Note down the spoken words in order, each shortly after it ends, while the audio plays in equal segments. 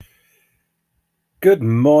Good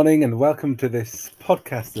morning and welcome to this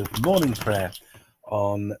podcast of morning prayer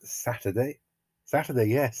on Saturday. Saturday,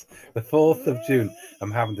 yes, the 4th of June.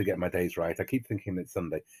 I'm having to get my days right. I keep thinking it's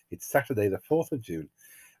Sunday. It's Saturday, the 4th of June,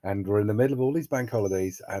 and we're in the middle of all these bank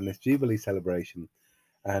holidays and this Jubilee celebration.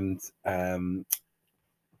 And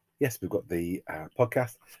yes, we've got the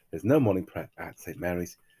podcast. There's no morning prayer at St.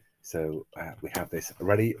 Mary's. So we have this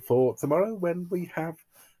ready for tomorrow when we have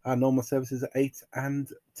our normal services at 8 and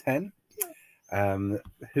 10.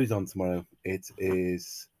 Who's on tomorrow? It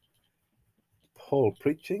is Paul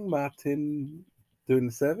preaching, Martin doing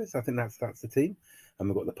the service. I think that's the team. And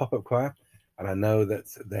we've got the pop-up choir. And I know that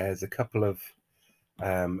there's a couple of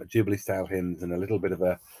Jubilee style hymns and a little bit of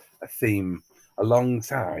a theme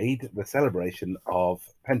alongside the celebration of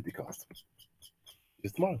Pentecost, which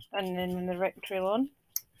is tomorrow. And then in the rectory lawn.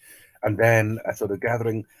 And then a sort of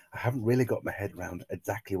gathering. I haven't really got my head around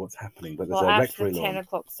exactly what's happening, but there's a after rectory the lawn. 10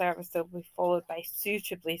 o'clock service, they'll be followed by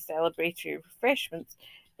suitably celebratory refreshments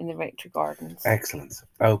in the rectory gardens. Excellent.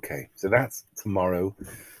 Okay, so that's tomorrow.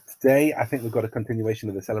 Today, I think we've got a continuation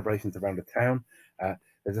of the celebrations around the town.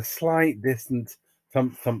 There's a slight distant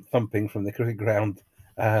thumping from the cricket ground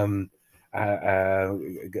going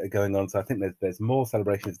on. So I think there's more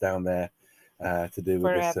celebrations down there to do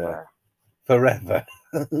with this forever.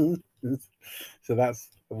 So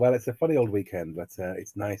it's a funny old weekend, but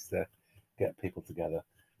it's nice to get people together.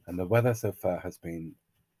 And the weather so far has been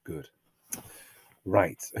good.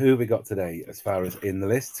 Right, who have we got today as far as in the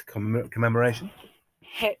list? Commemoration?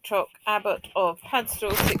 Petroc, Abbot of Padstow,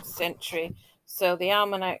 6th century. So the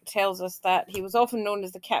almanac tells us that he was often known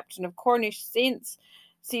as the captain of Cornish saints.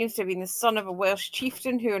 Seems to have been the son of a Welsh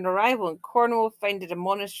chieftain who, on arrival in Cornwall, founded a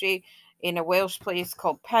monastery in a Welsh place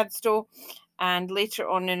called Padstow, and later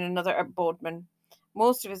on in another at Bodmin.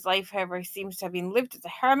 Most of his life, however, seems to have been lived as a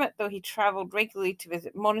hermit, though he travelled regularly to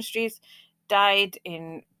visit monasteries, died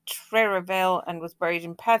in Treravell and was buried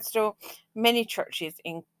in Padstow. Many churches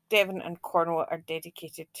in Devon and Cornwall are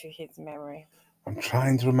dedicated to his memory. I'm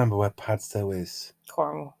trying to remember where Padstow is.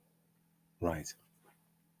 Cornwall. Right.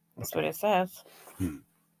 That's what it says. Do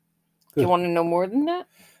you want to know more than that?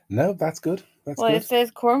 No, that's good. Good. It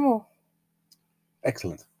says Cornwall.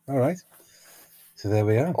 Excellent. All right. So there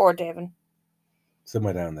we are. Or Devon.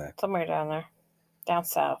 Somewhere down there. Down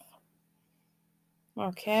south.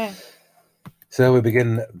 Okay. So we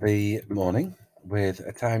begin the morning with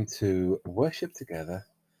a time to worship together,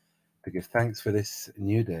 to give thanks for this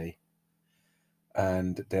new day,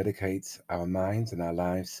 and dedicate our minds and our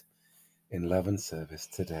lives in love and service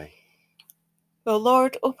today. O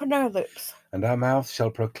Lord, open our lips, and our mouths shall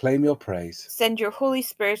proclaim your praise. Send your Holy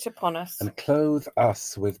Spirit upon us, and clothe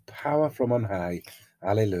us with power from on high.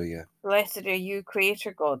 Alleluia. Blessed are you,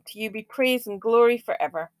 Creator God. To you be praise and glory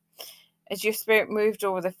forever. As your Spirit moved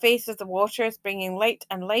over the face of the waters, bringing light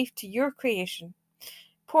and life to your creation,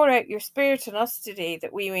 pour out your Spirit on us today,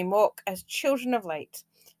 that we may walk as children of light,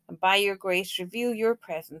 and by your grace reveal your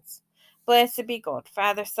presence. Blessed be God,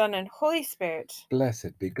 Father, Son, and Holy Spirit.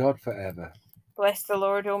 Blessed be God forever. Bless the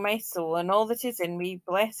Lord, O my soul, and all that is in me.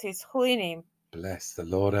 Bless his holy name. Bless the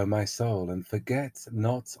Lord, O my soul, and forget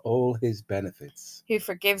not all his benefits. Who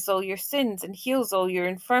forgives all your sins and heals all your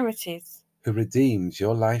infirmities. Who redeems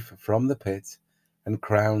your life from the pit and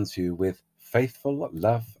crowns you with faithful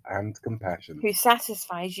love and compassion. Who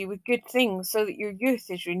satisfies you with good things so that your youth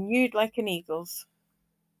is renewed like an eagle's.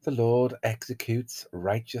 The Lord executes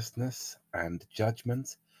righteousness and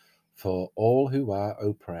judgment for all who are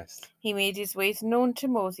oppressed. He made his ways known to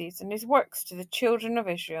Moses and his works to the children of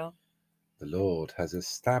Israel. The Lord has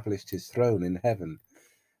established his throne in heaven,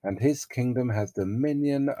 and his kingdom has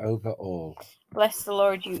dominion over all. Bless the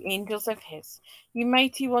Lord, you angels of his, you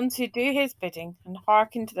mighty ones who do his bidding and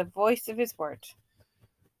hearken to the voice of his word.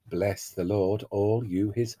 Bless the Lord, all you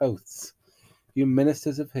his hosts, you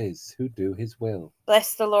ministers of his who do his will.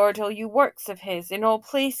 Bless the Lord, all you works of his, in all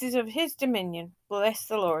places of his dominion. Bless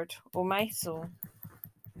the Lord, O my soul.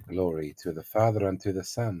 Glory to the Father, and to the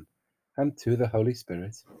Son, and to the Holy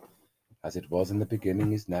Spirit, as it was in the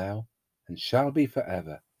beginning, is now, and shall be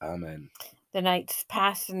forever. Amen. The night is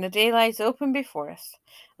past, and the day lies open before us.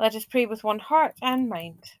 Let us pray with one heart and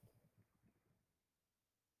mind.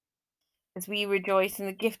 As we rejoice in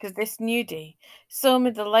the gift of this new day, so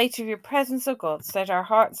may the light of your presence, O God, set our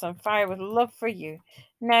hearts on fire with love for you,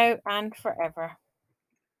 now and forever.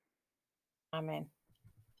 Amen.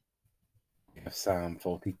 Psalm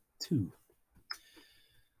 42.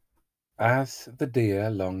 As the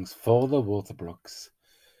deer longs for the water brooks,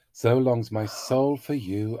 so longs my soul for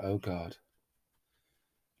you, O God.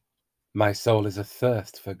 My soul is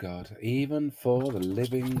athirst for God, even for the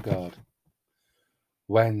living God.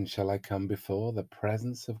 When shall I come before the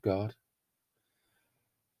presence of God?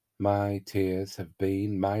 My tears have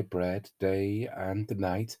been my bread day and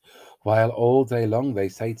night, while all day long they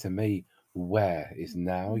say to me, where is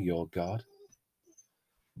now your God?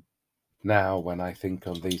 Now, when I think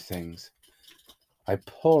on these things, I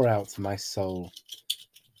pour out my soul.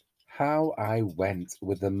 How I went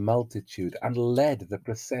with the multitude and led the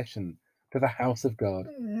procession to the house of God,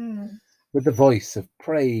 with the voice of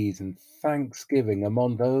praise and thanksgiving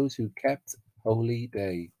among those who kept holy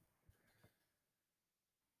day.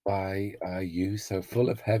 Why are you so full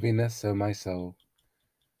of heaviness, O my soul?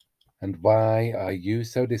 And why are you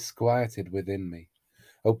so disquieted within me?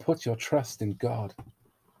 O put your trust in God,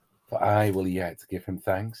 for I will yet give him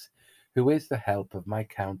thanks, who is the help of my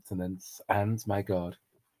countenance and my God.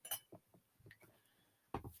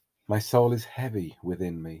 My soul is heavy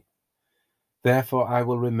within me. Therefore I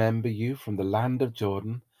will remember you from the land of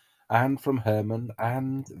Jordan, and from Hermon,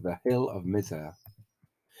 and the hill of Mizar.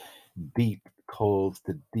 Deep calls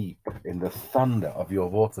to deep in the thunder of your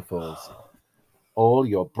waterfalls. All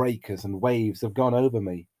your breakers and waves have gone over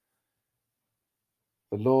me.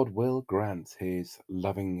 The Lord will grant his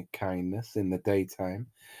loving kindness in the daytime.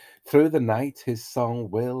 Through the night his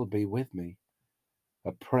song will be with me,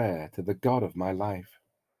 a prayer to the God of my life.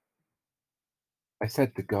 I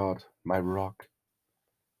said to God, my rock,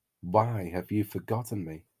 why have you forgotten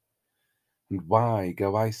me? And why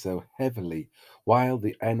go I so heavily while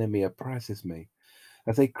the enemy oppresses me?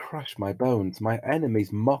 As they crush my bones, my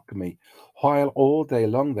enemies mock me, while all day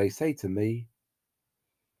long they say to me,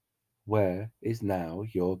 where is now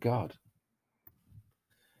your God?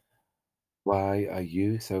 Why are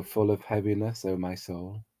you so full of heaviness, O my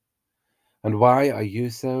soul? And why are you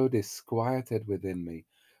so disquieted within me?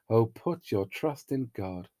 O put your trust in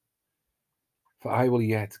God, for I will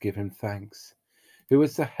yet give him thanks, who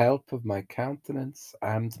is the help of my countenance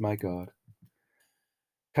and my God.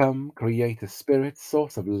 Come, create a spirit,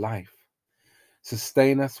 source of life.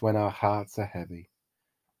 Sustain us when our hearts are heavy,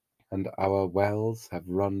 and our wells have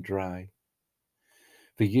run dry.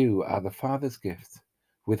 For you are the Father's gift,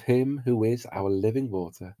 with him who is our living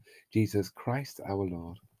water, Jesus Christ our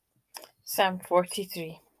Lord. Psalm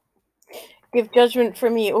 43. Give judgment for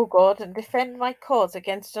me, O God, and defend my cause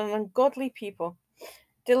against an ungodly people.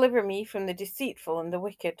 Deliver me from the deceitful and the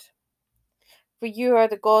wicked. For you are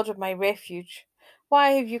the God of my refuge.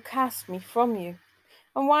 Why have you cast me from you?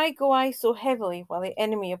 And why go I so heavily while the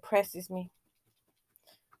enemy oppresses me?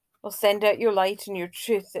 Well, send out your light and your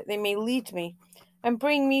truth, that they may lead me, and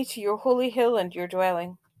bring me to your holy hill and your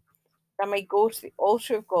dwelling. I may go to the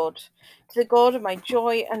altar of God, to the God of my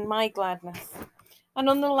joy and my gladness. And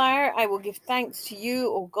on the lyre I will give thanks to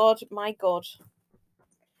you, O God, my God.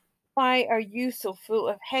 Why are you so full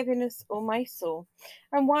of heaviness, O my soul?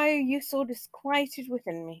 And why are you so disquieted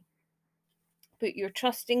within me? Put your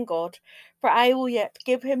trust in God, for I will yet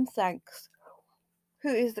give him thanks, who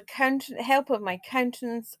is the help of my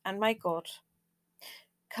countenance and my God.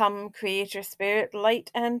 Come, Creator Spirit, light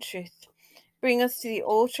and truth. Bring us to the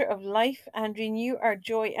altar of life and renew our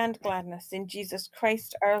joy and gladness in Jesus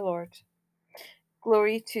Christ our Lord.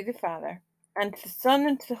 Glory to the Father, and to the Son,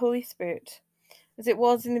 and to the Holy Spirit, as it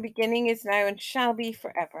was in the beginning, is now, and shall be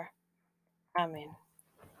forever. Amen.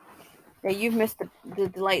 Now, you've missed the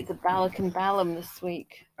delights of Balak and Balaam this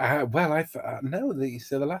week. Well, I've no.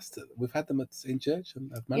 So the last we've had them in church,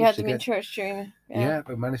 and I've You managed had to them in get. church during. Yeah,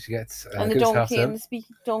 I've managed to get And the Goodness House donkey and home. the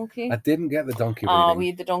speaking donkey. I didn't get the donkey Oh, reading, we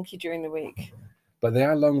had the donkey during the week. but they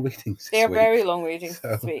are long readings They this are week. very long readings So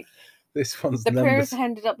this week. this one's The numbers. prayers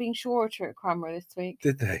ended up being shorter at Cranmer this week.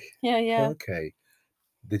 Did they? Yeah. Okay.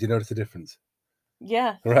 Did you notice the difference?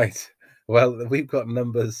 Yeah. Right. Well, we've got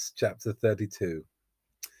Numbers chapter 32.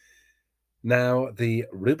 Now, the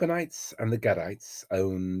Reubenites and the Gadites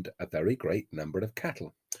owned a very great number of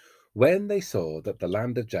cattle. When they saw that the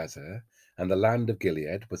land of Jazer and the land of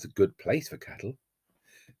Gilead was a good place for cattle,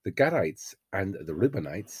 the Gadites and the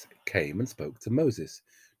Reubenites came and spoke to Moses,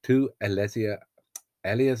 to Eleazar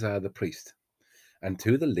the priest, and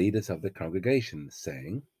to the leaders of the congregation,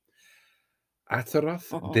 saying,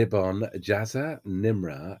 Ataroth, Dibon, Jazer,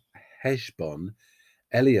 Nimrah, Heshbon,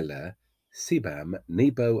 Elealeh, Sebam,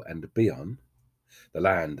 Nebo, and Beon, the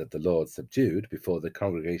land that the Lord subdued before the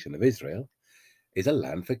congregation of Israel, is a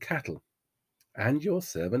land for cattle, and your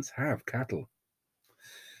servants have cattle.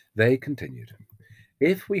 They continued,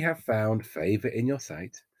 If we have found favor in your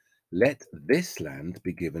sight, let this land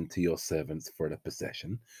be given to your servants for a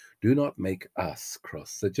possession. Do not make us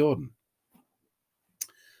cross the Jordan.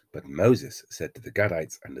 But Moses said to the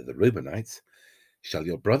Gadites and to the Reubenites, Shall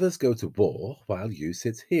your brothers go to war while you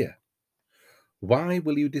sit here? Why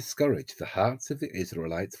will you discourage the hearts of the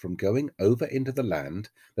Israelites from going over into the land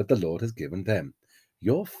that the Lord has given them?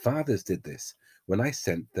 Your fathers did this when I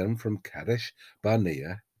sent them from Kadesh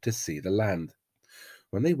Barnea to see the land.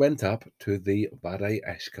 When they went up to the Vade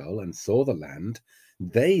Eshcol and saw the land,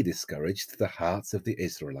 they discouraged the hearts of the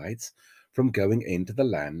Israelites from going into the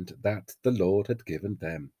land that the Lord had given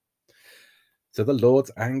them. So the Lord's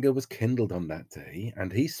anger was kindled on that day,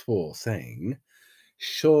 and he swore, saying,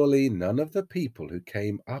 Surely none of the people who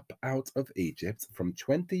came up out of Egypt from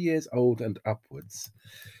 20 years old and upwards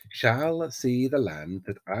shall see the land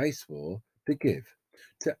that I swore to give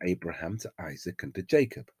to Abraham, to Isaac, and to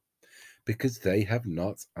Jacob, because they have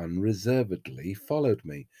not unreservedly followed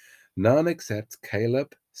me, none except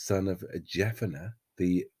Caleb, son of Jephunneh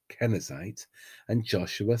the Kenizzite, and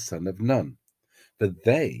Joshua, son of Nun, for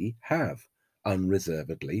they have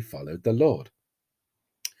unreservedly followed the Lord.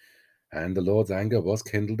 And the Lord's anger was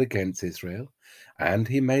kindled against Israel, and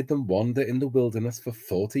he made them wander in the wilderness for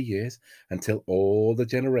 40 years, until all the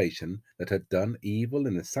generation that had done evil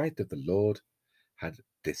in the sight of the Lord had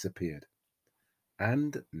disappeared.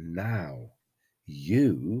 And now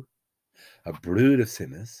you, a brood of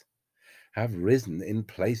sinners, have risen in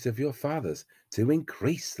place of your fathers to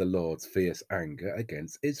increase the Lord's fierce anger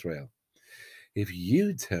against Israel. If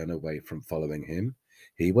you turn away from following him,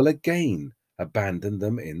 he will again abandon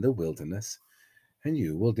them in the wilderness, and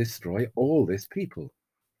you will destroy all this people.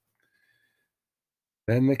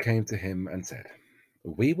 Then they came to him and said,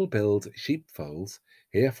 We will build sheepfolds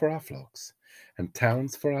here for our flocks, and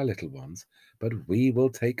towns for our little ones, but we will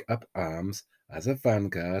take up arms as a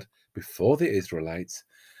vanguard before the Israelites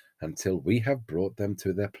until we have brought them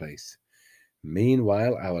to their place.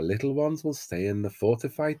 Meanwhile, our little ones will stay in the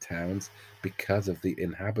fortified towns because of the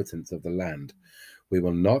inhabitants of the land. We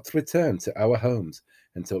will not return to our homes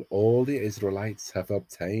until all the Israelites have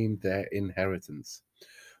obtained their inheritance.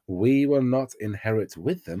 We will not inherit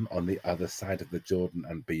with them on the other side of the Jordan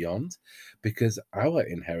and beyond, because our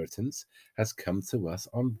inheritance has come to us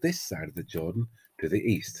on this side of the Jordan to the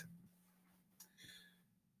east.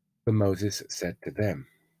 But Moses said to them,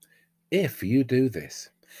 If you do this,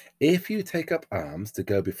 if you take up arms to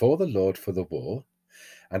go before the Lord for the war,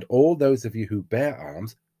 and all those of you who bear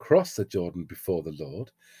arms cross the Jordan before the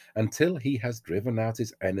Lord, until he has driven out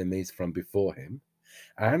his enemies from before him,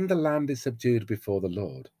 and the land is subdued before the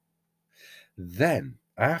Lord, then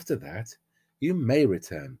after that you may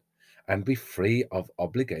return and be free of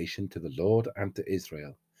obligation to the Lord and to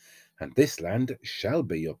Israel, and this land shall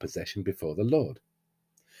be your possession before the Lord.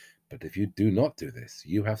 But if you do not do this,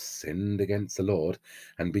 you have sinned against the Lord,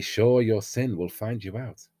 and be sure your sin will find you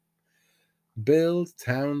out. Build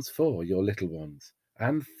towns for your little ones,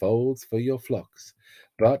 and folds for your flocks,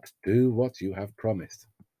 but do what you have promised.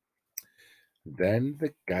 Then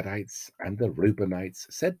the Gadites and the Reubenites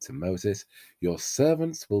said to Moses, Your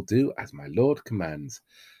servants will do as my Lord commands.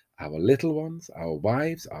 Our little ones, our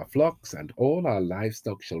wives, our flocks, and all our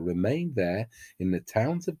livestock shall remain there in the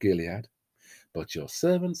towns of Gilead. But your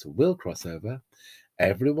servants will cross over,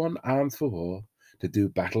 everyone armed for war, to do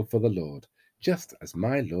battle for the Lord, just as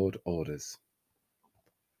my Lord orders.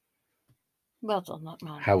 Well done, that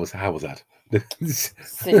man. How was that?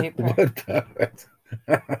 Super. Word perfect.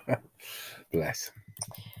 Bless.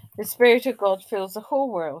 The Spirit of God fills the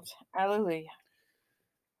whole world. Hallelujah.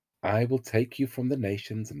 I will take you from the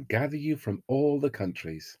nations and gather you from all the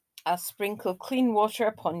countries. I'll sprinkle clean water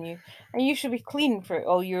upon you, and you shall be clean for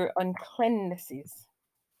all your uncleannesses.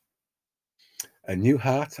 A new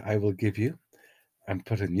heart I will give you, and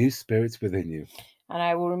put a new spirit within you. And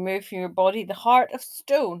I will remove from your body the heart of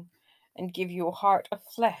stone, and give you a heart of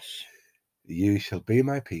flesh. You shall be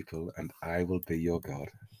my people, and I will be your God.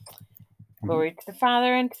 Glory to the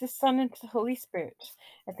Father, and to the Son, and to the Holy Spirit,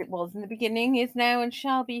 as it was in the beginning, is now, and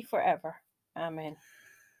shall be forever. Amen.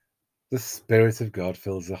 The Spirit of God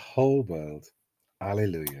fills the whole world.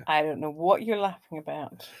 Alleluia. I don't know what you're laughing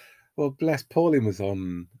about. Well, bless. Pauline was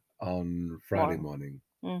on Friday morning,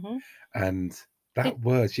 and that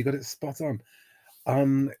word, she got it spot on.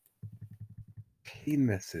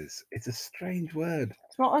 Uncleannesses. It's a strange word.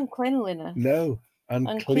 It's not uncleanliness. No,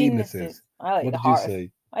 uncleannesses. I like What the did you heart.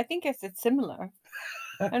 say? I think I said similar.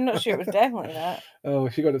 I'm not sure it was definitely that. Oh,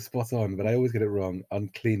 she got it spot on, but I always get it wrong.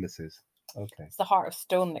 Uncleannesses. Okay. It's the heart of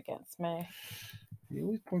stone that gets me. You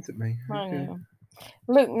always point at me. I Okay. know.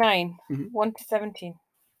 Luke 9, 1-17.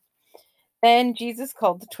 Then Jesus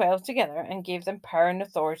called the 12 together and gave them power and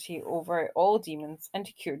authority over all demons and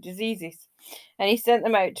to cure diseases. And he sent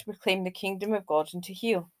them out to proclaim the kingdom of God and to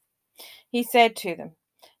heal. He said to them,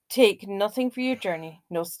 Take nothing for your journey,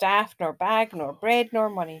 no staff, nor bag, nor bread, nor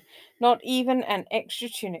money, not even an extra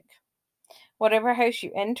tunic. Whatever house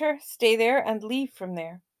you enter, stay there and leave from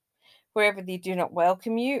there. Wherever they do not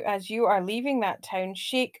welcome you, as you are leaving that town,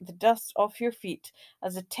 shake the dust off your feet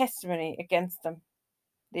as a testimony against them."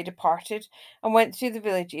 They departed and went through the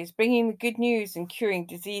villages, bringing the good news and curing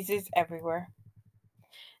diseases everywhere.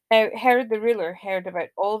 Now Herod the ruler heard about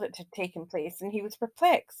all that had taken place, and he was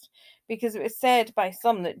perplexed, because it was said by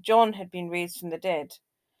some that John had been raised from the dead,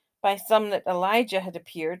 by some that Elijah had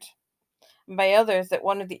appeared, and by others that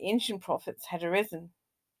one of the ancient prophets had arisen.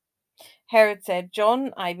 Herod said,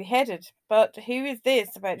 "John I beheaded, but who is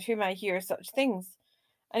this about whom I hear such things?"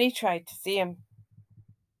 And he tried to see him.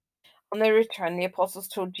 On their return, the apostles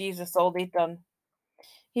told Jesus all they'd done.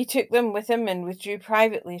 He took them with him and withdrew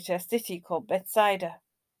privately to a city called Bethsaida.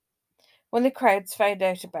 When the crowds found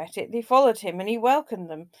out about it, they followed him, and he welcomed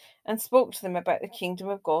them and spoke to them about the kingdom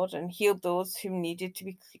of God and healed those whom needed to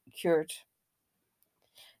be cured.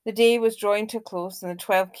 The day was drawing to a close, and the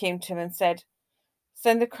 12 came to him and said,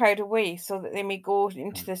 "Send the crowd away so that they may go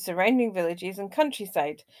into the surrounding villages and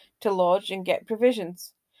countryside to lodge and get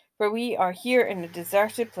provisions, for we are here in a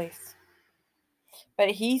deserted place." But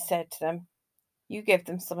he said to them, "You give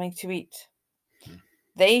them something to eat."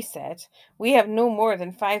 They said, "We have no more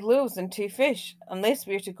than 5 loaves and 2 fish, unless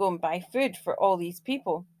we are to go and buy food for all these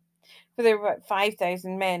people." For there were about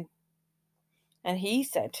 5,000 men. And he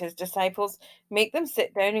said to his disciples, "Make them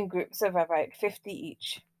sit down in groups of about 50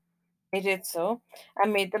 each." They did so,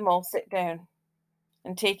 and made them all sit down.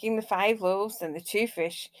 And taking the 5 loaves and the 2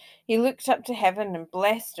 fish, he looked up to heaven and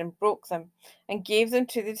blessed and broke them, and gave them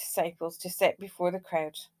to the disciples to set before the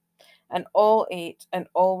crowd. And all ate, and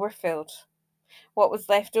all were filled. What was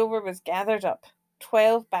left over was gathered up,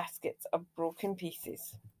 12 baskets of broken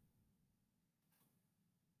pieces.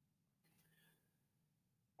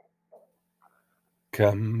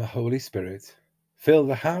 Come, Holy Spirit, fill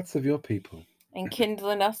the hearts of your people. And kindle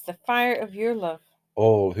in us the fire of your love.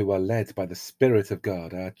 All who are led by the Spirit of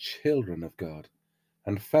God are children of God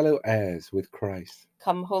and fellow heirs with Christ.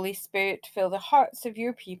 Come, Holy Spirit, fill the hearts of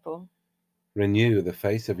your people. Renew the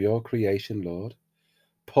face of your creation, Lord,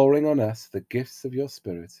 pouring on us the gifts of your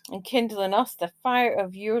Spirit. And kindle in us the fire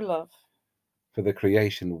of your love. For the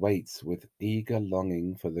creation waits with eager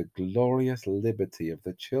longing for the glorious liberty of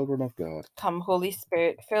the children of God. Come, Holy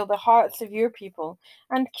Spirit, fill the hearts of your people,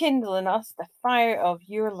 and kindle in us the fire of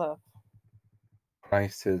your love.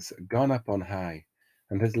 Christ has gone up on high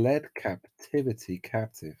and has led captivity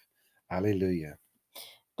captive. Alleluia.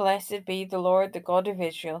 Blessed be the Lord, the God of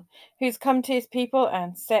Israel, who's come to his people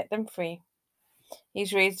and set them free.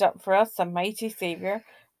 He's raised up for us a mighty Saviour,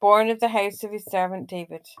 born of the house of his servant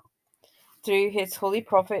David. Through his holy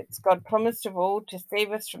prophets, God promised of old to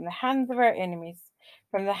save us from the hands of our enemies,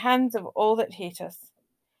 from the hands of all that hate us,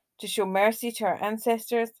 to show mercy to our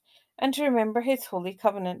ancestors, and to remember his holy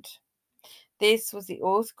covenant. This was the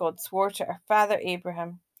oath God swore to our father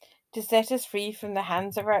Abraham, to set us free from the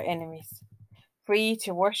hands of our enemies, free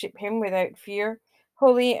to worship him without fear,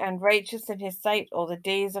 holy and righteous in his sight all the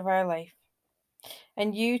days of our life.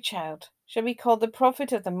 And you, child, shall be called the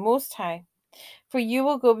prophet of the Most High, for you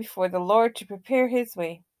will go before the Lord to prepare his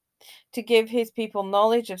way, to give his people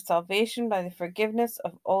knowledge of salvation by the forgiveness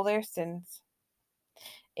of all their sins.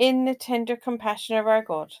 In the tender compassion of our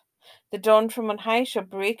God, the dawn from on high shall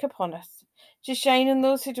break upon us, to shine on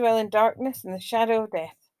those who dwell in darkness and the shadow of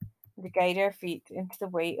death, and to guide our feet into the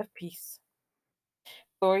way of peace.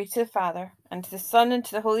 Glory to the Father, and to the Son, and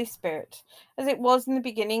to the Holy Spirit, as it was in the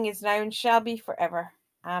beginning, is now, and shall be forever.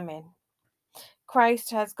 Amen.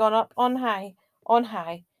 Christ has gone up on high,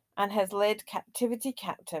 and has led captivity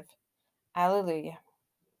captive. Alleluia.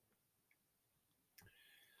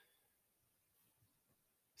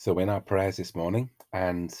 So in our prayers this morning,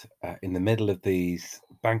 and in the middle of these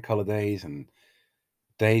bank holidays and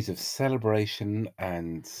days of celebration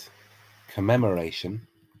and commemoration,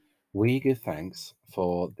 we give thanks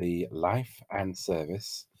for the life and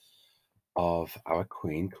service of our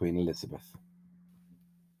Queen, Queen Elizabeth.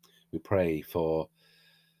 We pray for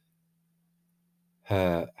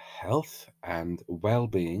her health and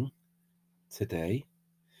well-being today,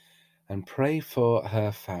 and pray for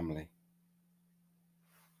her family.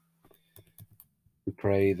 We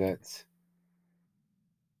pray that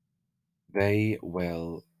they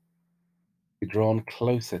will be drawn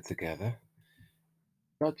closer together,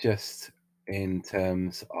 not just in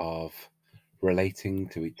terms of relating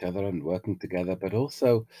to each other and working together, but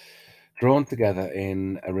also drawn together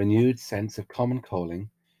in a renewed sense of common calling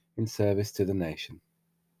in service to the nation.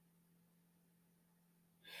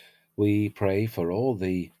 We pray for all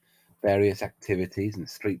the various activities and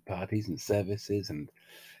street parties and services and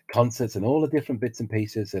concerts and all the different bits and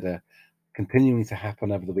pieces that are continuing to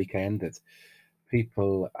happen over the weekend, that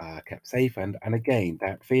people are kept safe, and again,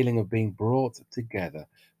 that feeling of being brought together,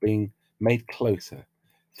 being made closer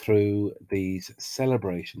through these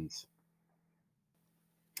celebrations.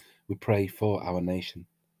 We pray for our nation.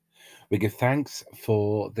 We give thanks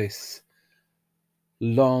for this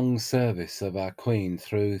long service of our Queen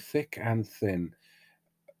through thick and thin,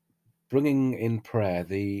 bringing in prayer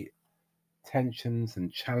the tensions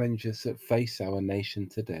and challenges that face our nation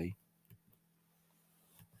today.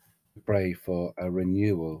 We pray for a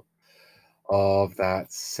renewal of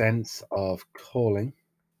that sense of calling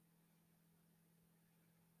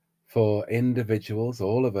for individuals,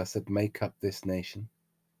 all of us that make up this nation,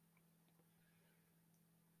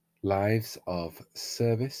 lives of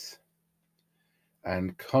service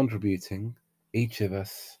and contributing, each of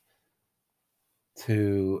us,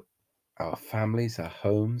 to our families, our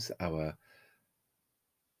homes, our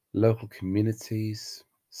local communities,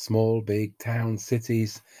 small, big towns,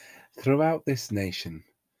 cities throughout this nation,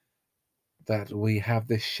 that we have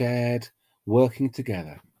this shared working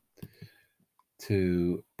together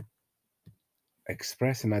to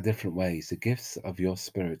express in our different ways the gifts of your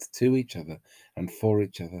Spirit to each other and for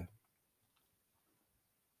each other.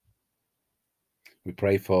 We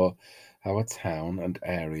pray for our town and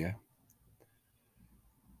area,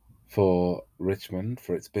 for Richmond,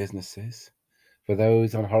 for its businesses, for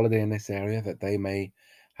those on holiday in this area, that they may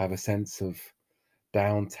have a sense of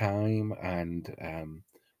downtime and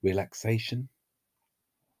relaxation.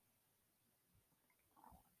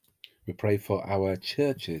 We pray for our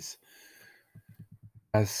churches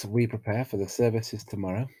as we prepare for the services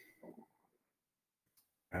tomorrow.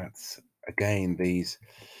 That's again, these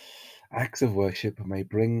acts of worship may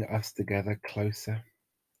bring us together closer,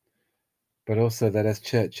 but also that as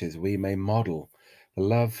churches we may model the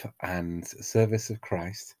love and service of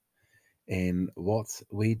Christ in what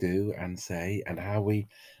we do and say and how we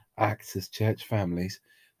act as church families,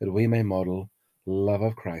 that we may model love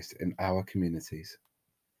of Christ in our communities.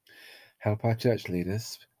 Help our church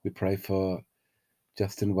leaders. We pray for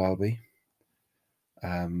Justin Welby,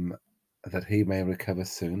 that he may recover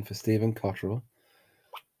soon, for Stephen Cotterill,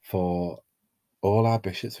 for all our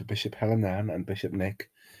bishops, for Bishop Helen Ann and Bishop Nick,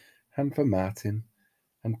 and for Martin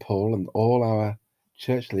and Paul and all our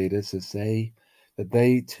church leaders, as that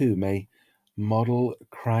they too may model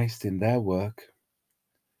Christ in their work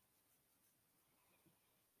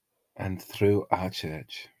and through our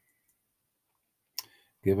church.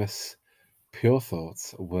 Give us pure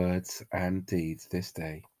thoughts, words, and deeds this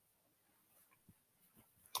day.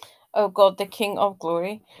 O God, the King of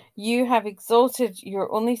glory, you have exalted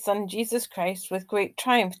your only Son, Jesus Christ, with great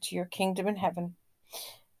triumph to your kingdom in heaven.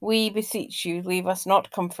 We beseech you, leave us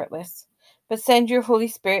not comfortless, but send your Holy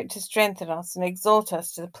Spirit to strengthen us and exalt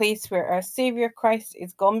us to the place where our Saviour Christ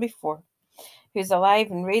is gone before, who is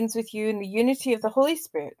alive and reigns with you in the unity of the Holy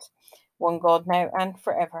Spirit, one God now and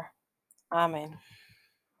forever. Amen.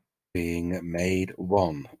 Being made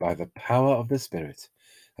one by the power of the Spirit,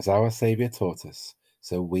 as our Saviour taught us,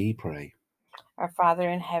 so we pray. Our Father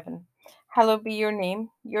in heaven, hallowed be your name,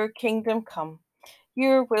 your kingdom come,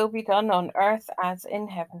 your will be done on earth as in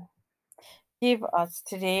heaven. Give us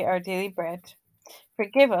today our daily bread.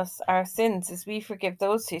 Forgive us our sins as we forgive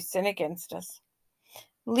those who sin against us.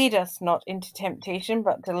 Lead us not into temptation,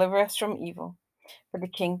 but deliver us from evil. For the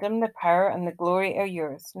kingdom, the power, and the glory are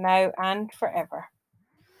yours, now and forever.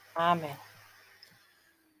 Amen.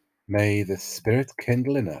 May the Spirit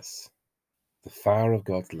kindle in us the fire of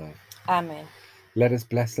God's love. Amen. Let us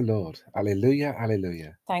bless the Lord. Alleluia,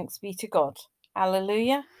 alleluia. Thanks be to God.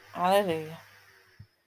 Alleluia, alleluia.